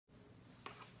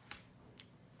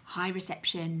High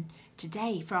reception.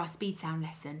 Today for our speed sound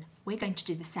lesson, we're going to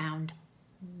do the sound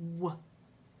W.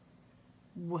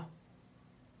 W.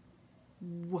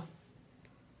 W.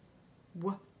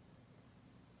 W.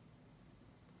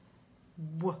 W.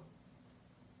 W.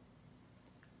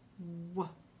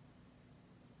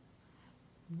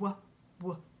 W. W.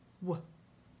 W. W. W.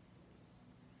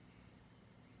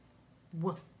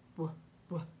 W. W. W.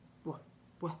 W. W.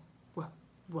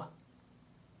 W.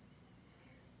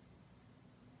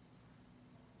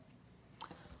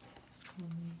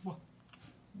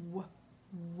 W.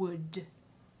 Wood.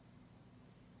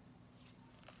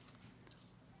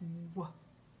 W.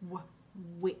 W.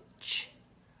 Witch.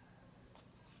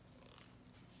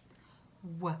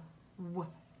 W. W.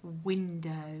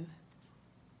 Window.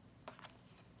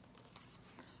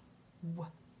 W.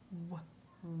 W.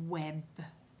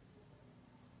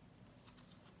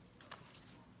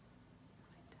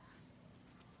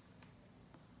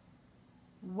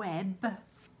 Web. Web.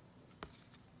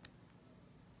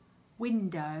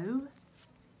 Window.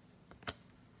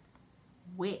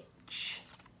 Witch.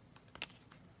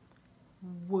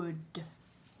 Wood.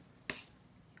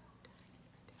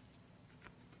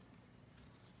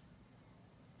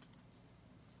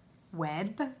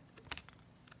 Web.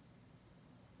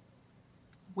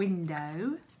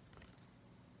 Window.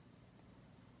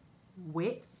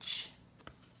 Witch.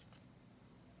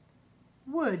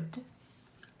 Wood.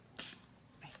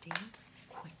 Ready?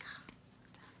 Quicker.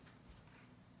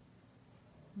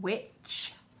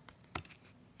 Witch.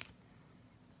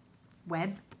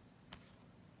 Web.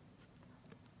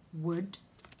 Wood.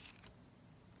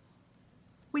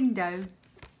 Window.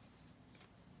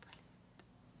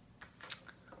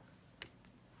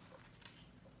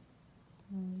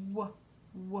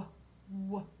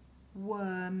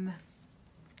 Worm.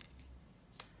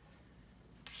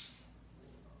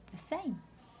 The same.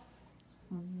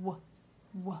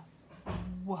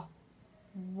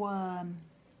 Worm.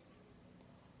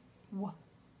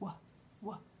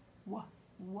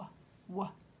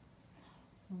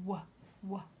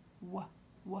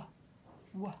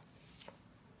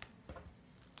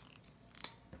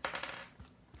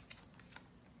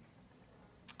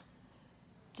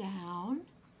 Down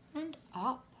and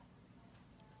up,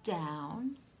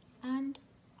 down and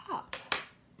up.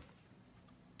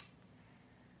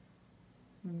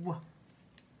 Worm.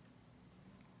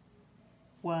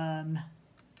 Worm.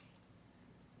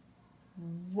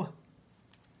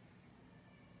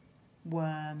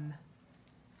 Worm.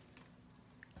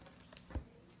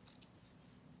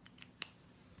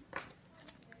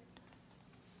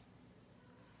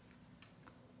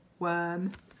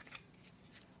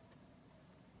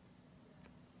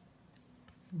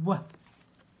 W.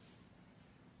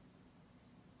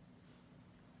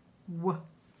 W.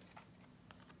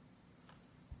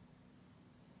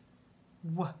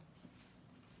 W.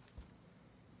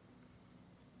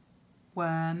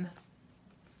 Worm.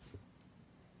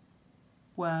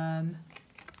 Worm.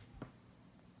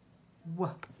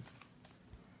 W.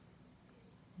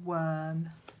 Worm.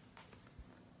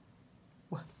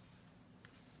 W.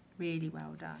 Really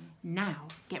well done. Now,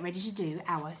 get ready to do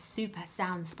our super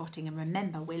sound spotting, and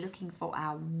remember, we're looking for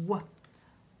our W.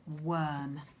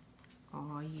 Worm.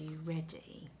 Are you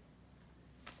ready?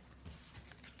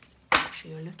 Make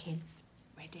sure you're looking.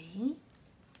 Ready?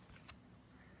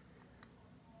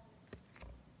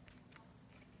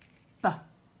 B.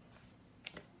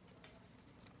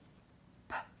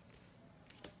 P.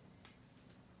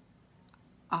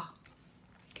 A.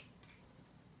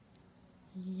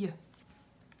 Y.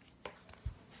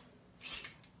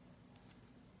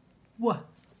 W.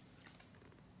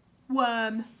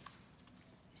 Worm.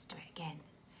 Let's do it again.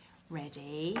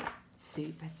 Ready?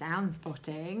 Super sound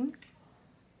spotting.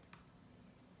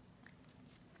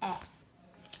 E.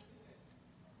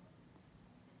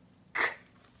 K.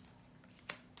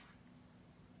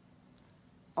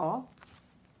 O.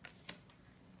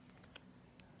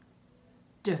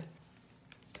 D.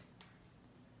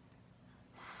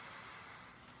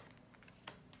 S.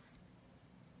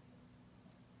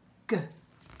 G.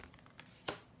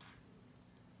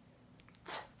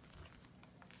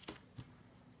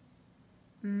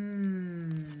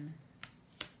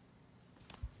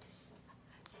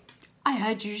 I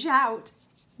heard you shout.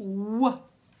 W.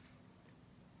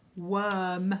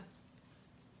 Worm.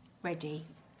 Ready?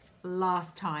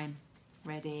 Last time.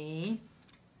 Ready?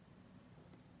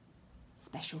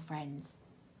 Special friends.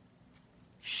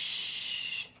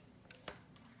 Shh.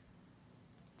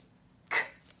 K.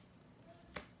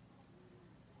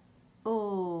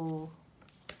 O.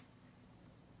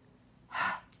 H.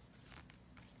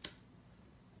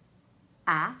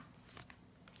 A.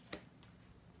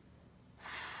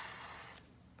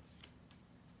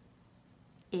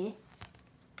 I,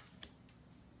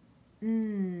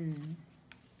 N,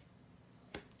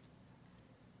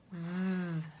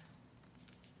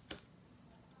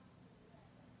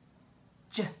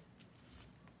 J,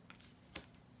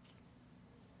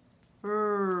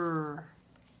 R,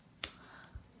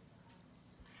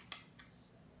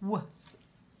 W,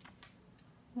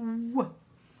 W,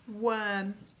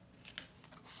 worm.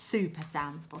 Super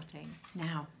sound spotting.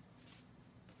 Now,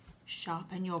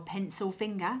 sharpen your pencil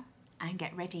finger and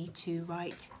get ready to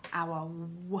write our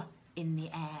W in the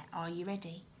air. Are you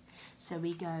ready? So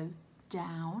we go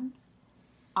down,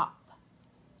 up,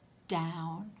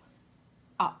 down,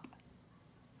 up,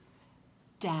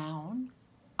 down,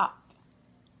 up,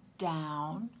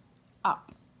 down,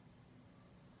 up,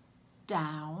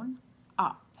 down,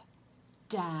 up,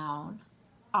 down,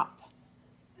 up.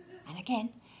 And again,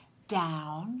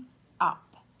 down,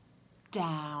 up,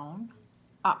 down,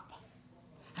 up.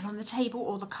 And on the table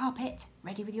or the carpet,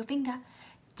 ready with your finger,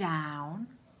 down,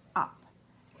 up,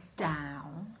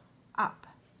 down, up.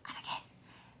 And again,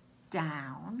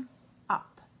 down,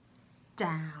 up,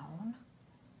 down,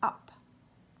 up.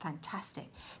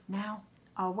 Fantastic. Now,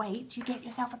 I'll wait, you get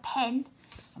yourself a pen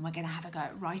and we're going to have a go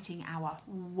at writing our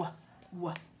W,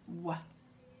 W, W.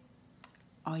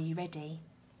 Are you ready?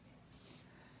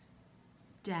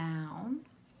 Down,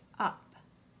 up,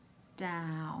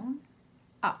 down,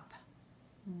 up,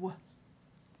 W.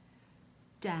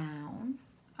 Down,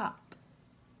 up,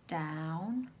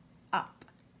 down, up,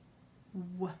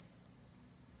 W.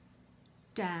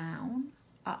 Down,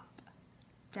 up,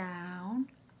 down,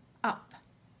 up,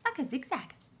 like a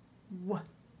zigzag, W.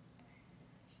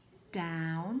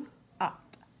 Down,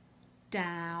 up,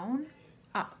 down,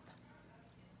 up,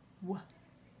 W.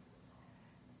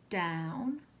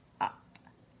 Down, up,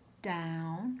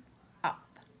 down,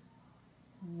 up,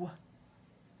 W.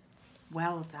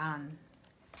 Well done.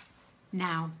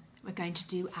 Now we're going to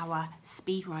do our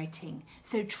speed writing.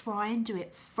 So try and do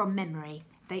it from memory.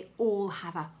 They all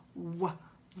have a W,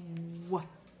 W,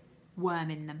 worm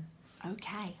in them.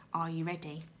 Okay, are you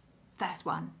ready? First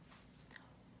one,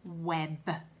 web,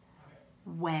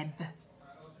 web,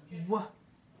 W,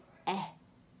 E,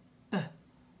 B,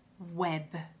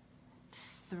 web.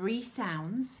 3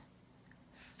 sounds,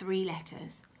 3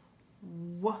 letters.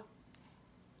 W,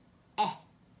 E,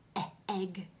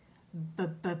 egg, B,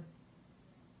 B,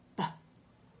 B,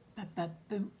 B, B,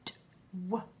 boot.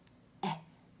 W, E,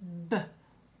 B,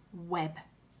 web.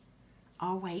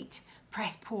 I'll wait.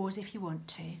 Press pause if you want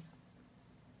to.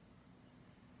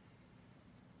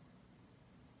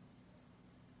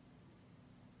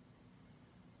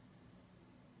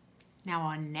 Now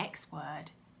our next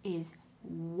word is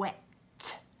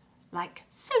wet, like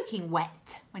soaking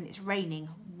wet when it's raining,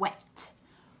 wet.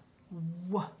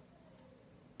 W,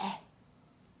 E,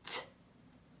 T,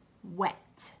 wet.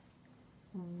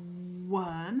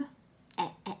 Worm, E,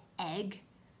 egg,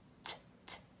 T,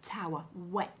 T, tower,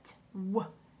 wet. W,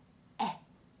 E,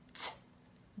 T,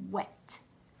 wet.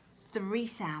 3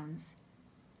 sounds,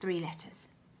 3 letters.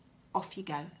 Off you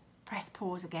go. Press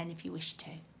pause again if you wish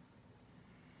to.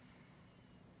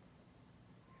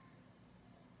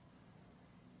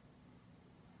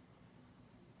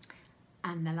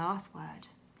 And the last word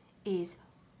is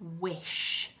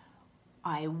wish.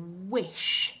 I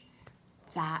wish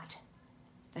that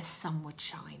the sun would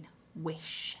shine.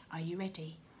 Wish. Are you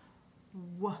ready?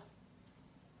 W,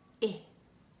 I,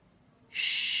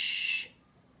 sh.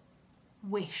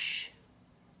 Wish.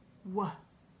 W,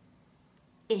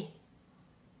 I,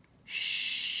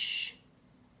 sh.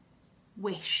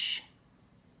 Wish.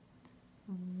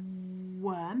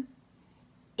 Worm.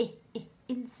 I,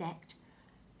 insect.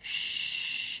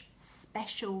 Shh.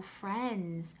 Special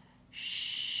friends.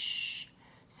 Shh.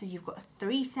 So you've got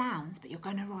 3 sounds, but you're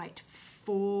going to write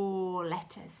 4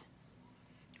 letters.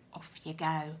 Off you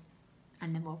go.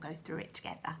 And then we'll go through it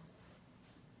together.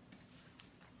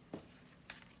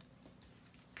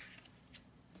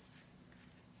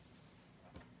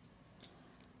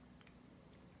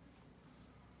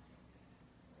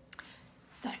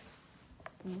 So,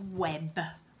 web.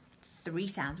 3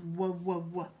 sounds. W, w,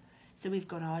 w. So we've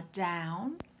got our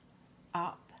down,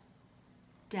 up,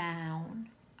 down,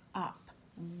 up,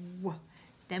 w.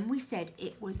 Then we said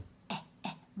it was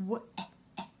w,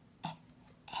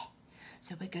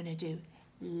 So we're going to do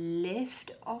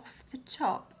lift off the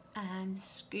top and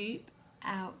scoop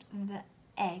out the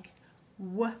egg.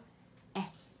 W, b,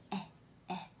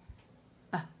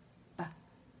 b,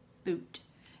 boot.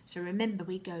 So remember,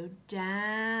 we go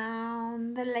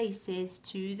down the laces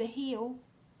to the heel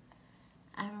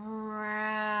and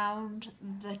round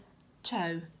the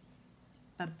toe.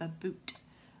 B, b, boot.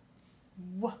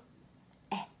 W,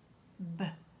 b,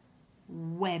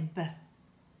 web,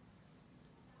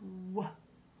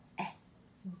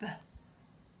 w-e-b,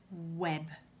 web.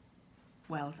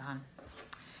 Well done.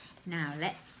 Now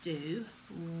let's do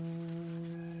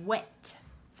wet.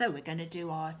 So we're going to do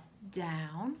our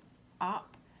down,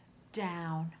 up,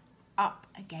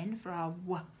 again for our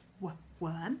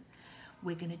worm.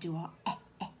 We're going to do our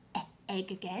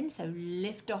egg again. So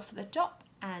lift off the top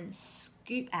and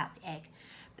scoop out the egg.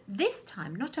 But this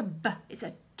time, not a b, it's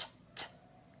a t.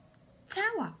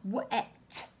 Tower,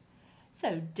 wet.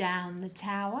 So down the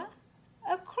tower,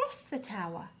 across the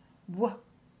tower, wet.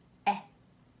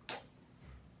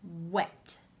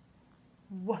 Wet,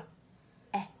 wet,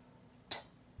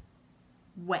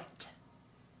 wet.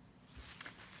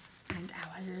 And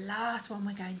our last one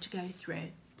we're going to go through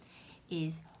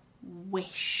is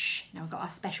wish. Now we've got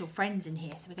our special friends in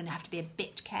here, so we're going to have to be a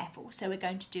bit careful. So we're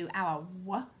going to do our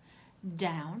w,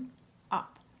 down,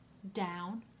 up,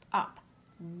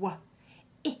 w,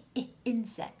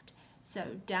 insect.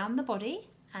 So down the body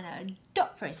and a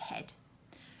dot for his head.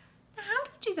 Now how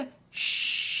do we do the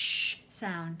sh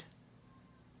sound?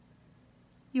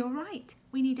 You're right,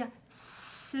 we need a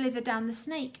slither down the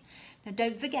snake. Now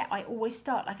don't forget, I always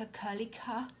start like a curly K,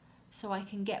 so I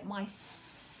can get my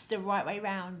the right way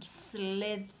round,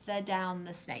 slither down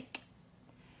the snake.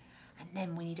 And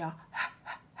then we need our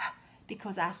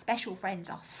because our special friends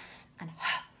are s and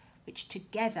h, which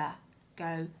together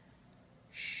go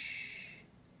shh.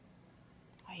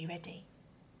 Are you ready?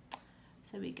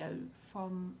 So we go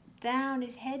from down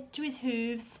his head to his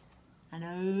hooves and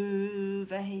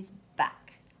over his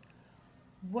back.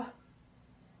 W,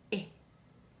 I,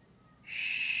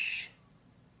 sh,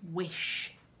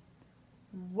 wish.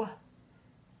 W,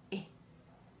 I,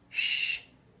 sh.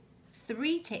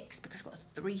 3 ticks because we've got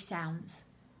 3 sounds.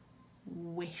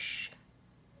 Wish.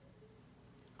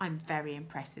 I'm very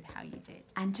impressed with how you did.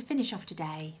 And to finish off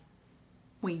today,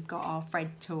 we've got our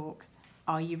Fred talk.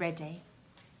 Are you ready?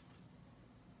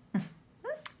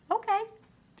 Okay.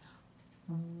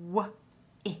 W,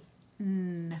 I,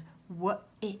 n, w,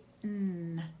 I,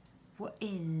 n, w,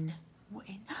 in, w,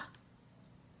 in.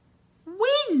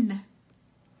 Win!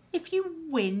 If you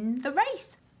win the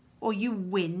race or you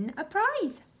win a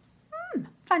prize.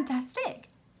 Fantastic.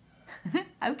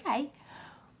 Okay.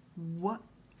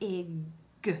 Wig,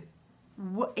 wig,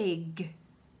 wig,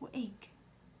 wig.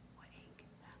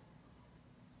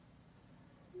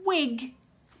 Wig.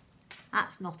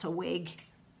 That's not a wig.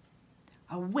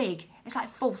 A wig, it's like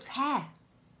false hair.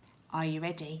 Are you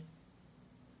ready?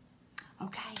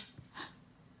 Okay.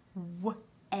 Web,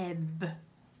 web,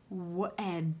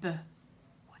 web,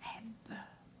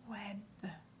 web.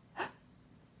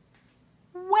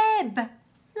 Web,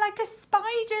 like a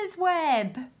spider's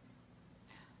web.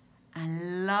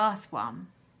 And last one.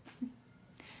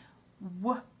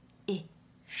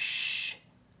 Wish,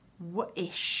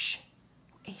 wish,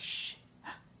 wish.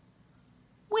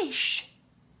 Wish.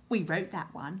 We wrote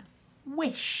that one.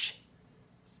 Wish.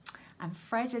 And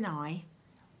Fred and I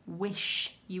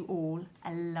wish you all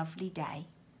a lovely day.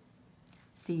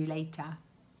 See you later.